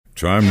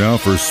Time now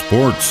for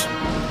sports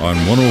on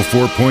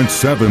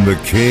 104.7 The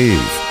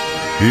Cave.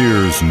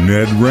 Here's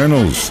Ned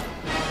Reynolds.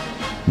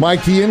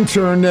 Mike, the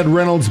intern, Ned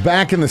Reynolds,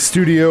 back in the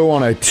studio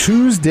on a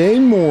Tuesday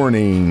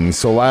morning.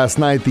 So last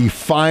night, the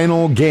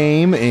final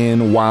game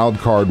in Wild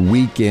Card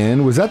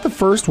Weekend. Was that the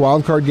first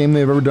Wild Card game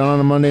they've ever done on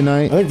a Monday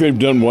night? I think they've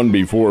done one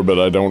before, but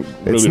I don't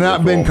really It's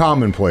not recall. been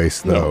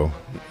commonplace, though,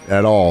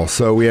 at all.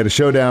 So we had a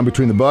showdown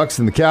between the Bucs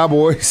and the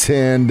Cowboys,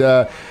 and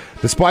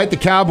despite the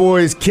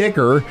Cowboys'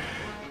 kicker,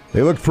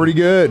 they looked pretty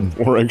good.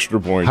 4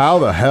 extra points. How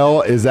the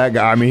hell is that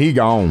guy? I mean, he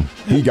gone.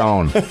 He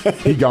gone.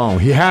 He gone.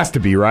 He has to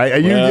be, right?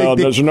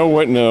 There's no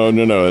way. No.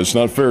 It's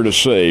not fair to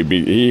say.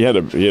 He had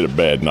a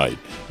bad night.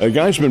 The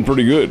guy's been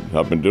pretty good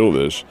up until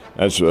this.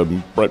 That's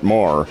Brett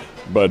Maher,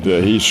 but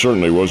he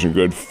certainly wasn't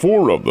good.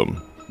 4 of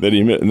them that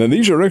he missed. And then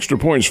these are extra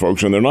points,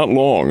 folks, and they're not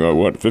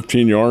long.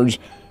 15 yards?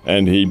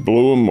 And he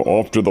blew them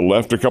off to the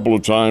left a couple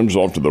of times,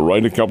 off to the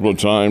right a couple of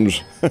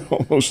times.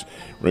 Almost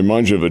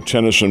reminds you of a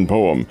Tennyson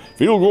poem.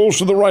 Field goals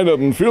to the right of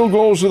him, field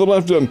goals to the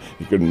left of him.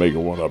 He couldn't make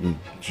one of them.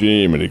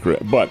 Gee,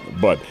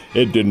 but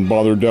it didn't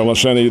bother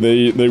Dallas any.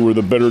 They were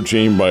the better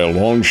team by a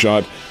long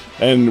shot.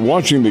 And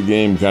watching the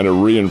game kind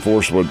of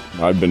reinforced what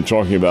I've been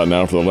talking about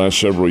now for the last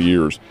several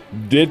years.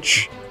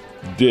 Ditch.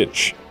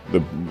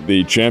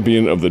 The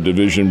champion of the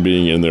division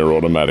being in there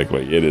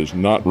automatically. It is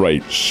not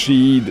right.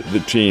 Seed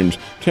the teams.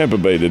 Tampa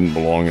Bay didn't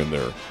belong in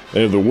there.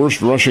 They have the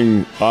worst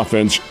rushing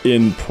offense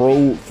in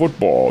pro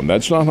football, and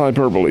that's not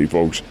hyperbole,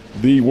 folks.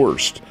 The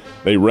worst.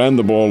 They ran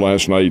the ball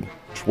last night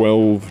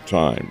 12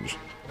 times.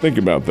 Think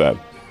about that.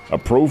 A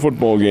pro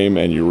football game,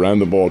 and you ran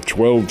the ball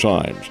 12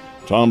 times.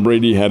 Tom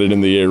Brady had it in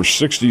the air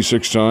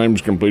 66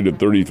 times, completed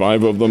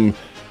 35 of them.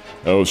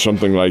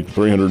 Something like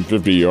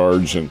 350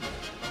 yards and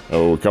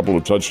a couple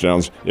of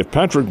touchdowns. If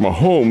Patrick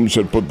Mahomes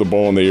had put the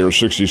ball in the air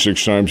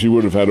 66 times, he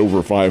would have had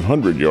over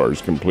 500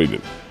 yards completed.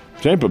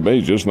 Tampa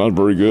Bay just not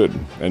very good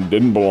and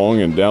didn't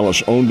belong, and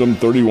Dallas owned them.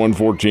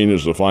 31-14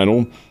 is the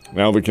final.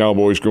 Now the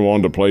Cowboys go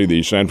on to play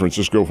the San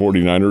Francisco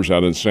 49ers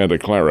out in Santa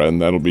Clara, and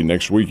that'll be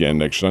next weekend,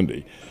 next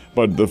Sunday.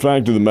 But the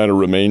fact of the matter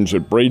remains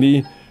that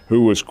Brady,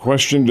 who was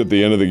questioned at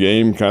the end of the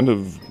game, kind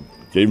of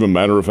gave a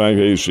matter of fact,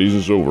 hey,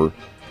 season's over.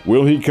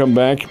 Will he come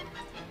back?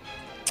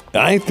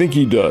 I think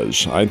he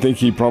does. I think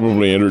he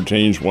probably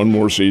entertains one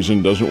more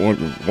season, doesn't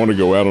want to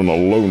go out on a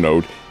low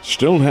note.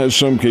 Still has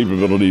some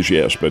capabilities,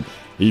 yes, but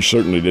he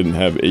certainly didn't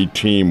have a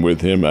team with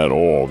him at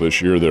all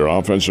this year. Their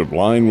offensive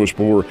line was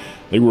poor.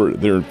 They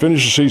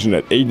finished the season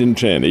at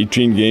 8-10,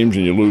 18 games,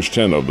 and you lose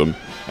 10 of them,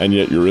 and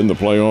yet you're in the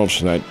playoffs,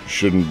 and that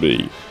shouldn't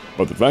be.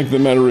 But the fact of the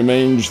matter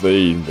remains,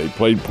 they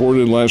played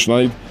poorly last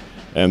night,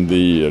 and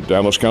the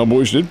Dallas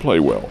Cowboys did play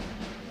well.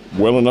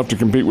 Well enough to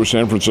compete with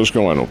San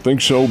Francisco? I don't think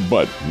so,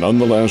 but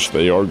nonetheless,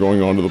 they are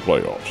going on to the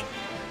playoffs.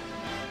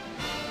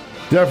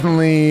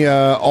 Definitely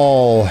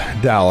all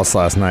Dallas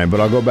last night, but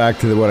I'll go back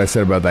to what I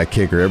said about that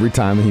kicker. Every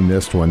time he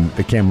missed one,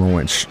 the camera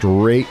went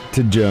straight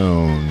to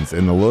Jones,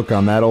 and the look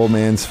on that old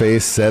man's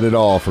face said it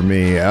all for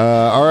me.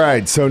 All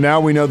right, so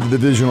now we know the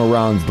divisional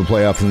rounds, the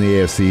playoffs in the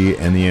AFC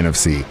and the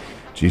NFC.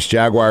 Chiefs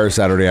Jaguars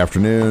Saturday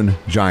afternoon,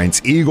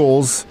 Giants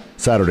Eagles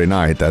Saturday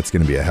night. That's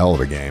going to be a hell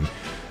of a game.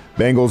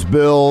 Bengals,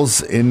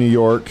 Bills in New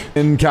York,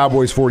 and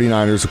Cowboys,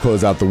 49ers to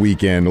close out the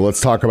weekend. Let's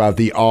talk about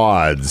the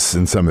odds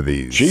in some of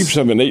these. Chiefs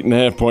have an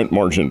 8.5-point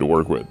margin to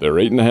work with. They're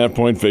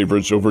 8.5-point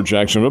favorites over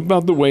Jackson,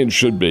 about the way it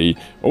should be.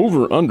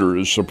 Over-under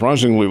is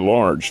surprisingly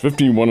large,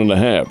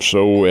 51.5.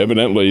 So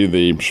evidently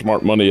the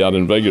smart money out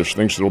in Vegas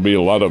thinks there'll be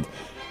a lot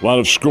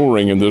of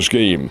scoring in this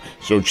game.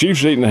 So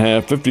Chiefs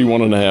 8.5,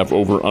 51.5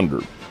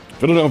 over-under.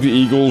 Philadelphia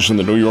Eagles and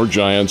the New York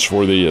Giants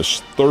for the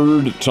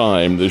third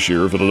time this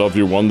year.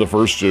 Philadelphia won the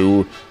first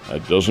two.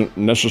 That doesn't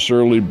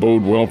necessarily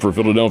bode well for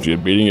Philadelphia,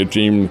 beating a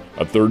team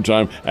a third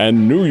time.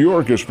 And New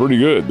York is pretty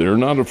good. They're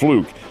not a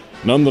fluke.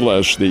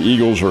 Nonetheless, the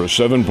Eagles are a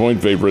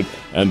 7-point favorite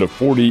and a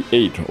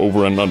 48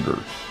 over and under.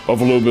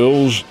 Buffalo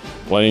Bills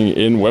playing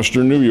in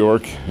Western New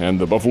York, and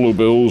the Buffalo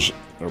Bills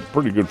are a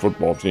pretty good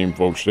football team,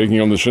 folks,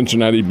 taking on the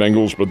Cincinnati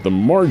Bengals, but the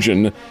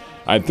margin,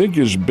 I think,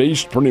 is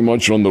based pretty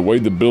much on the way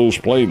the Bills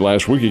played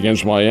last week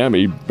against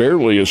Miami,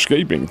 barely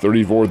escaping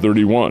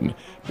 34-31.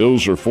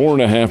 Bills are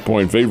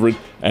 4.5-point favorite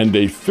and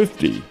a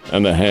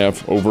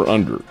 50.5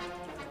 over-under.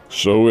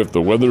 So if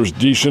the weather's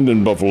decent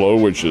in Buffalo,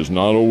 which is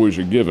not always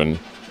a given,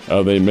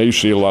 they may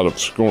see a lot of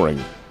scoring.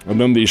 And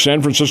then the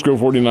San Francisco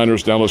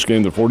 49ers Dallas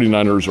game, the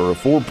 49ers are a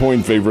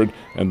 4-point favorite,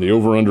 and the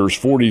over-under is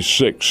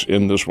 46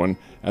 in this one,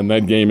 and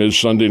that game is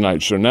Sunday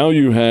night. So now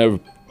you have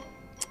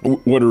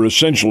what are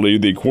essentially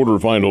the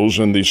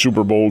quarterfinals and the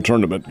Super Bowl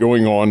tournament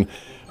going on,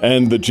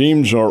 and the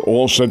teams are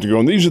all set to go.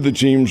 And these are the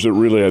teams that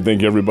really I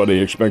think everybody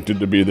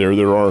expected to be there.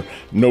 There are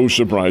no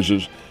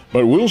surprises,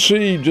 but we'll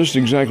see just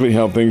exactly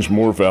how things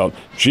morph out.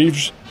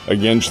 Chiefs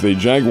against the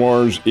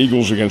Jaguars,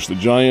 Eagles against the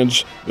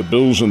Giants, the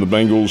Bills and the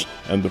Bengals,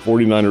 and the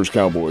 49ers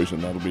Cowboys,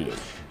 and that'll be it.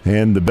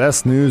 And the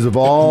best news of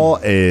all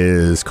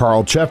is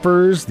Carl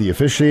Cheffers, the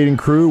officiating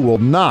crew, will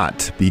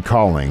not be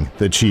calling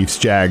the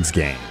Chiefs-Jags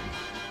game.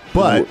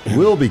 but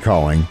we'll be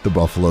calling the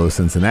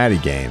Buffalo-Cincinnati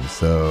game.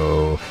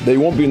 So they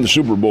won't be in the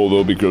Super Bowl,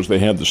 though, because they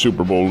had the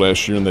Super Bowl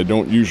last year, and they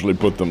don't usually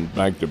put them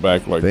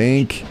back-to-back like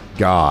thank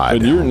God.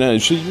 But you're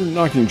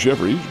knocking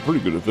Jeffrey. He's a pretty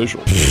good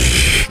official.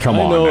 Come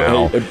on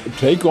now. Hey,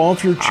 take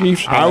off your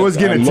Chiefs hat. I was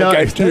going to tell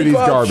you, take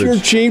off your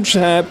Chiefs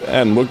hat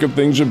and look at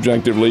things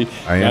objectively.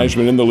 Guy's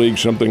been in the league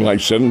something like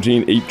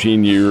 17,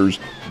 18 years,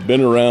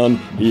 been around.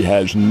 He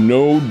has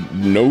no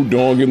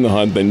dog in the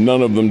hunt.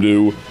 None of them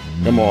do.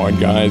 Come on,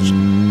 guys.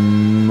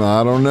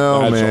 I don't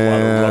know, That's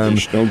man. A lot of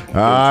rubbish.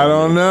 I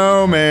don't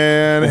know,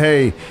 man.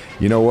 Hey,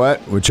 you know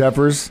what? With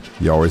Cheffers,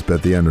 you always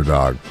bet the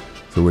underdog.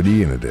 So what are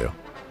you going to do?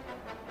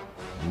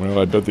 Well,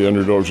 I bet the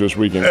underdogs this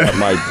weekend got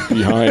my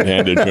behind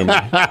handed to me.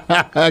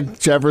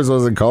 Cheffers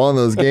wasn't calling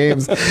those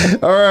games.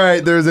 All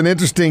right, there's an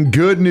interesting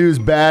good news,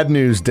 bad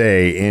news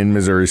day in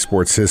Missouri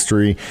sports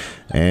history.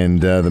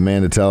 And the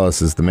man to tell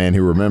us is the man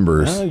who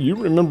remembers. You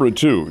remember it,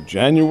 too.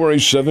 January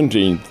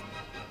 17th,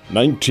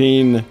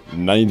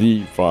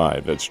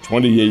 1995. That's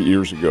 28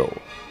 years ago.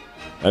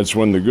 That's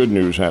when the good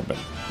news happened.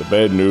 The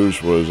bad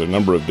news was a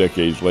number of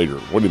decades later.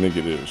 What do you think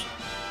it is?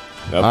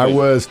 I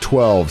was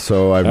 12,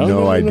 so I have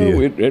no idea. No,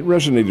 it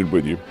resonated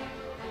with you.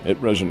 It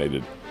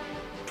resonated.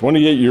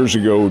 28 years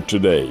ago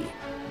today,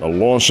 the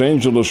Los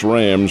Angeles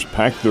Rams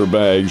packed their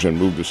bags and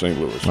moved to St.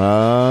 Louis.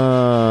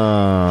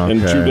 Okay. And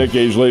 2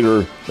 decades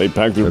later, they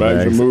packed their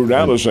bags and moved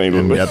out of St.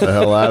 Louis. And got the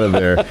hell out of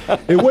there.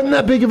 It wasn't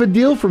that big of a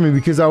deal for me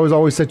because I was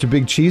always such a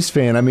big Chiefs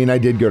fan. I mean, I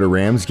did go to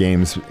Rams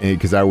games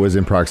because I was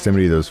in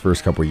proximity those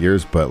first couple of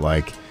years, but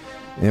like,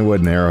 it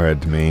wasn't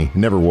Arrowhead to me. It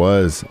never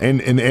was.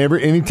 And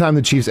anytime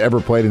the Chiefs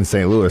ever played in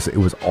St. Louis, it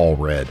was all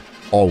red.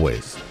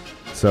 Always.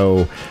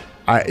 So,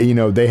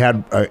 they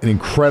had an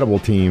incredible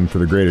team for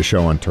the greatest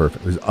show on turf.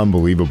 It was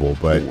unbelievable.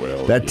 But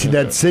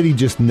that city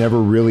just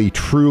never really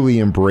truly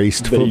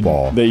embraced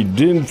football. They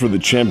did for the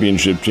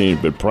championship team,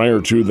 but prior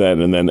to that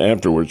and then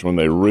afterwards when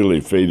they really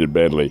faded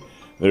badly,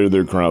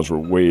 their crowds were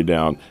way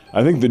down.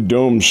 I think the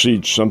Dome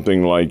seats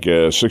something like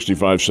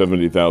 65,000,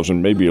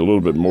 70,000, maybe a little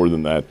bit more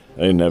than that.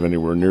 They didn't have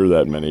anywhere near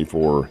that many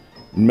for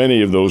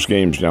many of those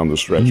games down the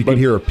stretch. And you could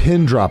hear a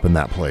pin drop in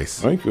that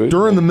place. I could.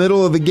 During the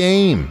middle of the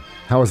game.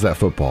 How is that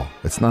football?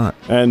 It's not.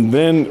 And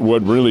then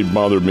what really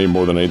bothered me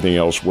more than anything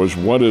else was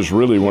what is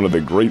really one of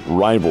the great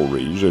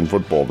rivalries in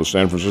football, the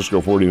San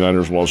Francisco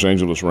 49ers, Los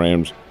Angeles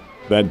Rams.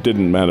 That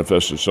didn't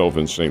manifest itself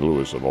in St.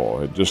 Louis at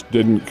all. It just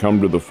didn't come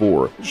to the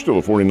fore.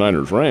 Still the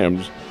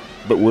 49ers-Rams,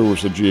 but where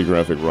was the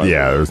geographic rivalry?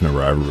 Yeah, there's no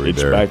rivalry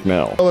there. It's back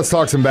now. Well, let's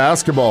talk some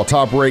basketball.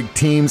 Top-ranked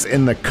teams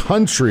in the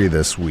country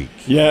this week.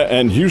 Yeah,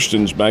 and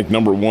Houston's back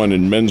number 1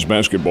 in men's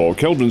basketball.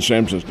 Kelvin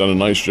Sampson's done a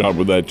nice job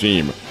with that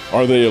team.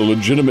 Are they a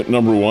legitimate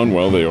number 1?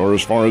 Well, they are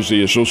as far as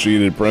the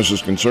Associated Press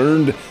is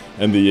concerned,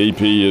 and the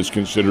AP is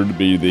considered to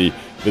be the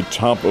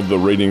top of the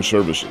rating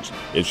services.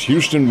 It's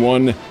Houston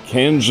 1,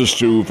 Kansas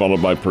 2,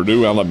 followed by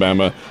Purdue,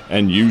 Alabama,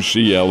 and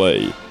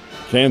UCLA.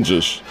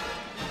 Kansas,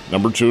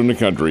 number 2 in the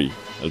country.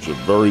 There's a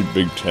very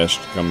big test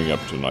coming up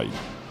tonight.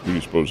 Who do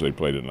you suppose they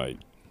play tonight?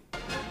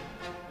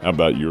 How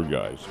about your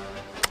guys?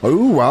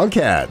 Ooh,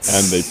 Wildcats.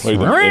 And they play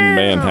them in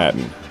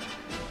Manhattan.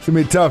 It's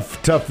going to be a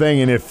tough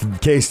thing, and if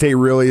K-State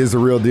really is the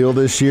real deal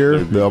this year,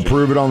 they'll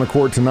prove it on the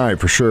court tonight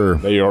for sure.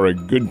 They are a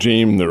good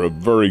team. They're a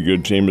very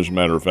good team, as a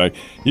matter of fact.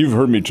 You've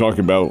heard me talk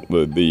about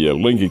the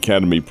Link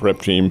Academy prep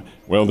team.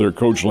 Well, their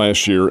coach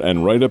last year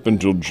and right up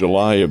until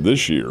July of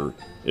this year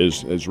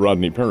is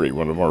Rodney Perry,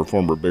 one of our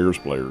former Bears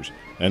players,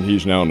 and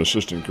he's now an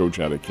assistant coach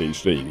out of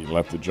K-State. He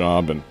left the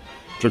job and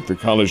took the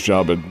college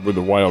job with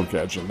the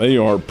Wildcats, and they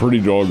are pretty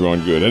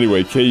doggone good.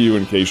 Anyway, KU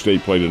and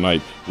K-State play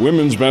tonight.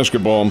 Women's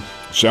basketball,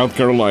 South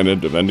Carolina,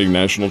 defending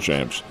national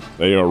champs.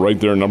 They are right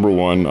there, number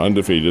 1,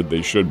 undefeated.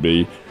 They should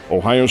be.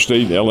 Ohio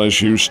State,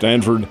 LSU,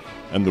 Stanford,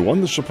 and the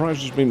one that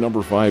surprises me,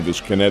 number 5,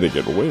 is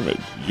Connecticut. Wait a minute,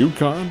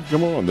 UConn?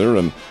 Come on,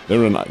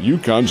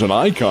 UConn's an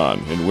icon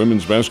in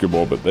women's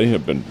basketball, but they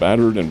have been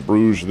battered and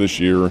bruised this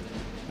year,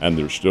 and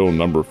they're still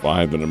number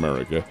 5 in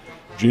America.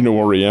 Gino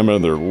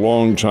Auriemma, their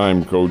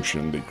longtime coach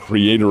and the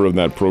creator of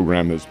that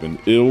program, has been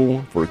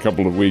ill for a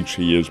couple of weeks.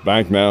 He is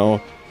back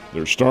now.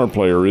 Their star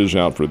player is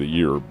out for the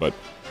year, but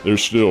they're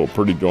still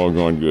pretty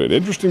doggone good.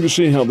 Interesting to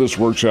see how this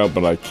works out,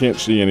 but I can't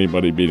see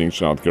anybody beating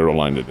South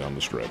Carolina down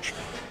the stretch.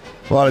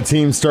 A lot of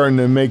teams starting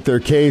to make their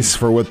case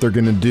for what they're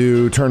going to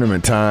do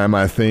tournament time,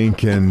 I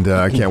think, and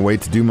I can't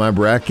wait to do my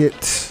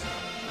bracket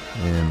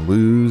and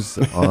lose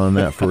on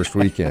that first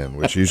weekend,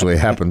 which usually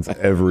happens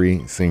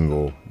every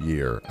single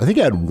year. I think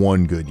I had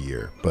one good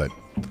year, but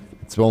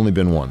it's only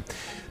been one.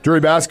 Drury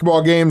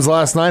basketball games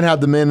last night. How'd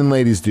the men and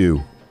ladies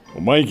do?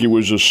 Well, Mike, it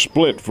was a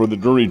split for the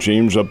Drury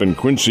teams up in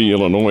Quincy,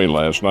 Illinois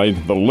last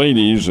night. The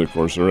ladies, of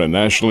course, are a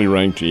nationally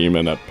ranked team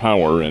and at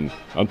power, and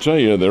I'll tell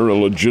you, they're a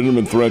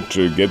legitimate threat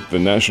to get the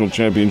national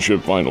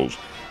championship finals.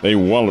 They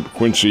walloped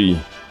Quincy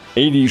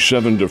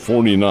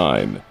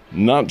 87-49.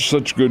 Not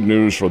such good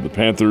news for the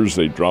Panthers.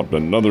 They dropped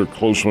another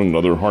close one,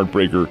 another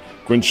heartbreaker.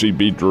 Quincy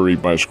beat Drury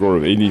by a score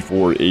of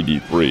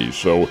 84-83.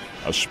 So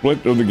a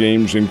split of the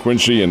games in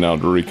Quincy, and now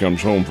Drury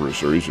comes home for a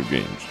series of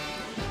games.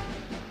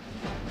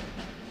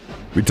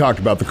 We talked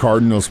about the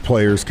Cardinals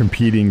players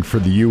competing for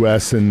the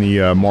U.S. in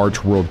the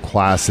March World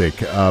Classic,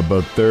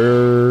 but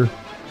they're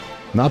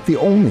not the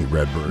only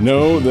Redbirds.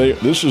 No,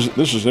 this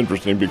is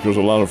interesting because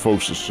a lot of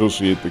folks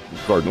associate the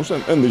Cardinals,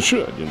 and they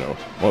should,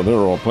 well, they're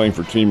all playing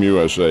for Team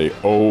USA.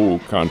 Au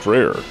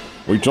contraire.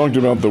 We talked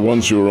about the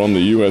ones who are on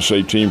the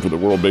USA team for the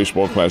World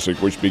Baseball Classic,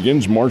 which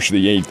begins March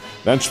the 8th.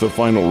 That's the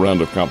final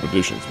round of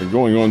competition. It's been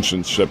going on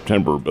since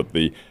September, but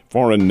the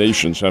foreign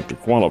nations have to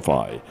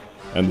qualify.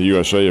 And the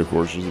USA, of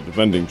course, is the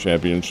defending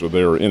champion, so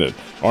they're in it.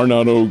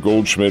 Arenado,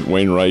 Goldschmidt,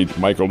 Wainwright,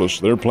 Michaelis,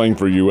 they're playing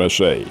for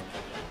USA.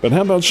 But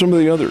how about some of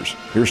the others?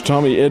 Here's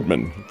Tommy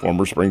Edman,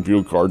 former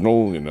Springfield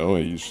Cardinal.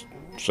 He's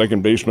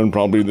second baseman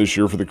probably this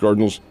year for the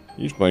Cardinals.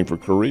 He's playing for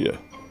Korea.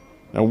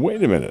 Now,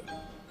 wait a minute.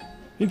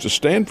 He's a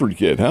Stanford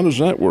kid. How does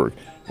that work?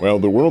 Well,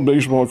 the World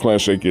Baseball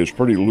Classic is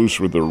pretty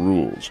loose with their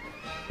rules.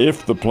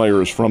 If the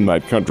player is from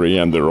that country,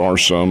 and there are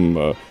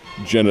some,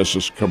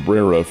 Genesis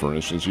Cabrera, for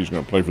instance, he's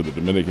going to play for the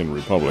Dominican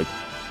Republic.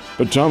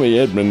 But Tommy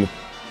Edman,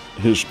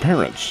 his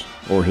parents,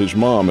 or his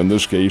mom in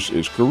this case,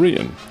 is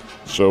Korean.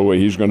 So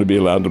he's going to be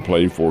allowed to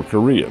play for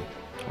Korea.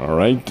 All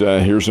right,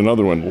 here's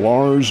another one,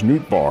 Lars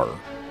Nootbaar.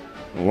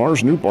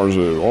 Lars Nootbaar is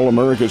an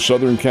All-America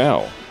Southern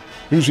Cal.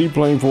 Who's he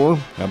playing for?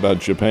 How about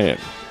Japan?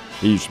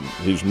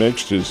 He's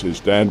mixed. His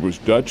dad was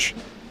Dutch.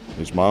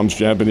 His mom's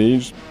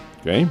Japanese.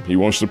 Okay, he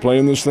wants to play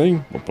in this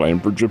thing. We'll play him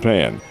for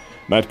Japan.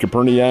 Matt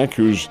Koperniak,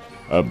 who's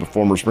a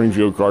former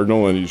Springfield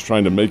Cardinal, and he's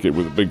trying to make it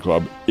with a big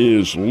club,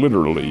 is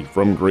literally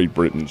from Great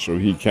Britain, so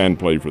he can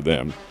play for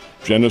them.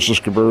 Genesis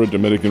Cabrera,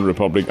 Dominican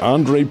Republic.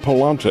 Andre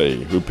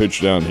Palante, who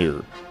pitched down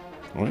here.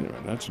 Wait a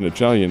minute, that's an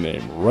Italian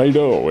name.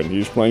 Righto, and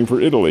he's playing for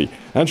Italy.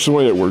 That's the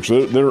way it works.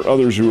 There are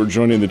others who are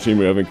joining the team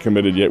who haven't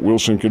committed yet.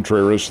 Wilson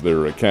Contreras,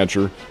 they're a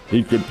catcher.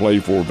 He could play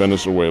for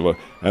Venezuela.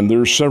 And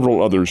there's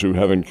several others who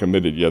haven't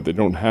committed yet. They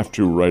don't have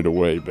to right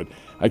away, but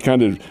I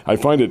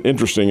find it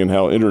interesting in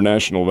how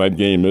international that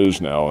game is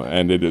now,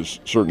 and it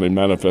is certainly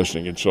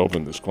manifesting itself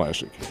in this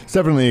Classic. It's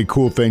definitely a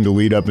cool thing to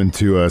lead up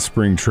into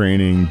spring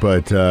training,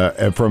 but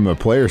from a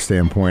player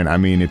standpoint, I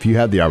mean, if you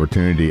had the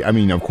opportunity, I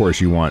mean, of course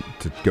you want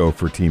to go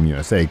for Team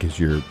USA because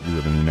you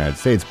live in the United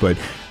States, but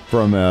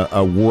from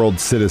a world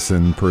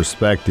citizen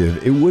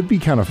perspective, it would be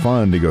kind of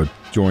fun to go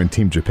join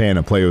Team Japan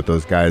and play with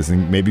those guys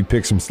and maybe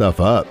pick some stuff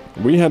up.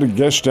 We had a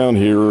guest down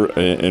here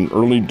in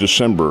early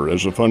December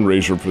as a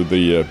fundraiser for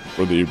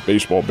the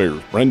baseball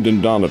Bears,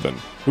 Brendan Donovan,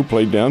 who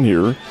played down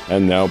here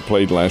and now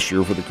played last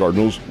year for the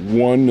Cardinals,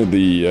 won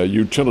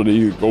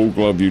the Gold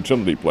Glove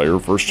utility player,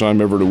 first time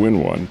ever to win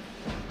one.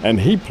 And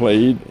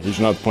he's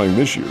not playing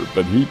this year,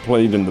 but he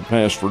played in the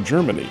past for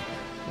Germany.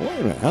 Wait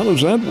a minute, how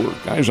does that work?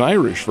 Guy's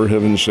Irish, for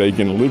heaven's sake,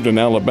 and lived in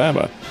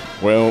Alabama.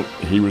 Well,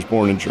 he was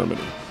born in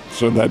Germany.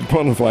 So that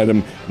qualified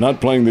him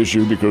not playing this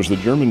year because the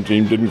German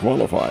team didn't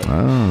qualify.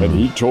 Oh. And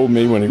he told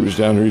me when he was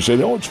down here, he said,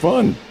 it's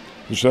fun.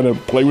 He said, I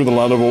play with a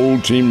lot of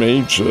old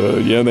teammates.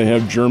 They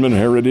have German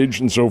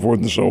heritage and so forth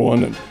and so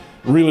on. And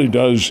really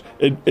does,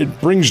 it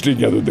brings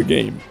together the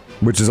game.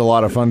 Which is a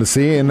lot of fun to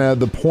see and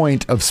the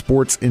point of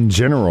sports in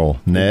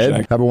general.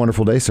 Ned, Have a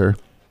wonderful day, sir.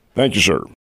 Thank you, sir.